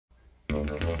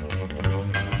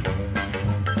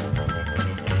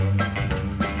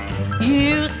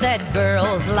You said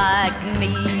girls like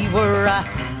me were a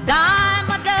dime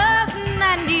a dozen,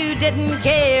 and you didn't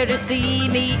care to see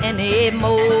me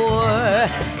anymore.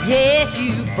 Yes,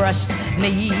 you brushed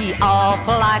me off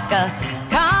like a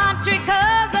country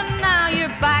cousin. Now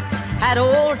you're back at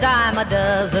old dime a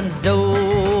dozen's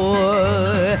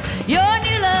door. Your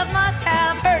new love must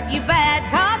have hurt you bad,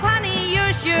 'cause honey,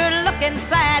 you're sure looking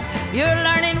sad. You're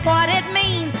learning what it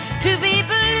means to be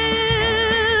blue.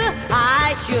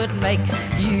 I should make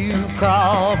you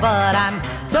crawl, but I'm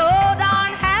so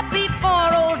darn happy for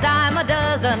old dime a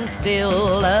dozen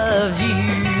still loves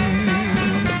you.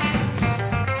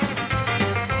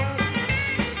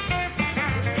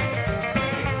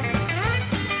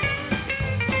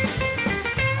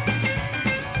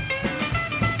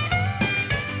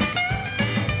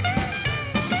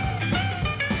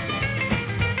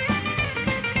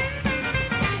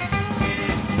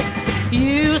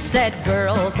 You said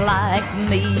girls like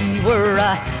me were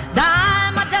a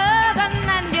dime a dozen,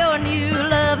 and your new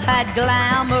love had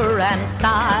glamour and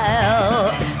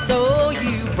style. So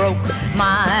you broke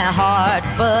my heart,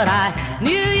 but I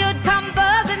knew you'd come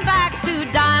buzzing back to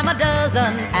dime a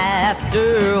dozen after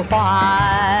a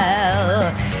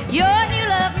while. Your new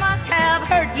love must have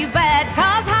hurt you bad,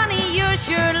 'cause honey, you're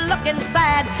sure looking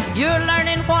sad. You're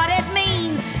learning what it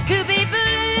means to be blue.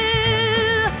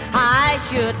 I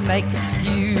should make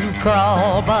you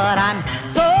crawl, but I'm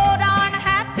so darn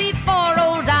happy for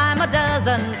old dime a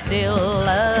dozen still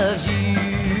loves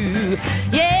you.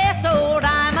 Yes, old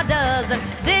dime a dozen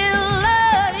still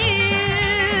loves you.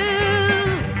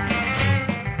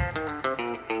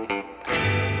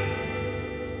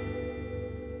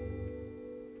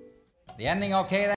 The ending okay then?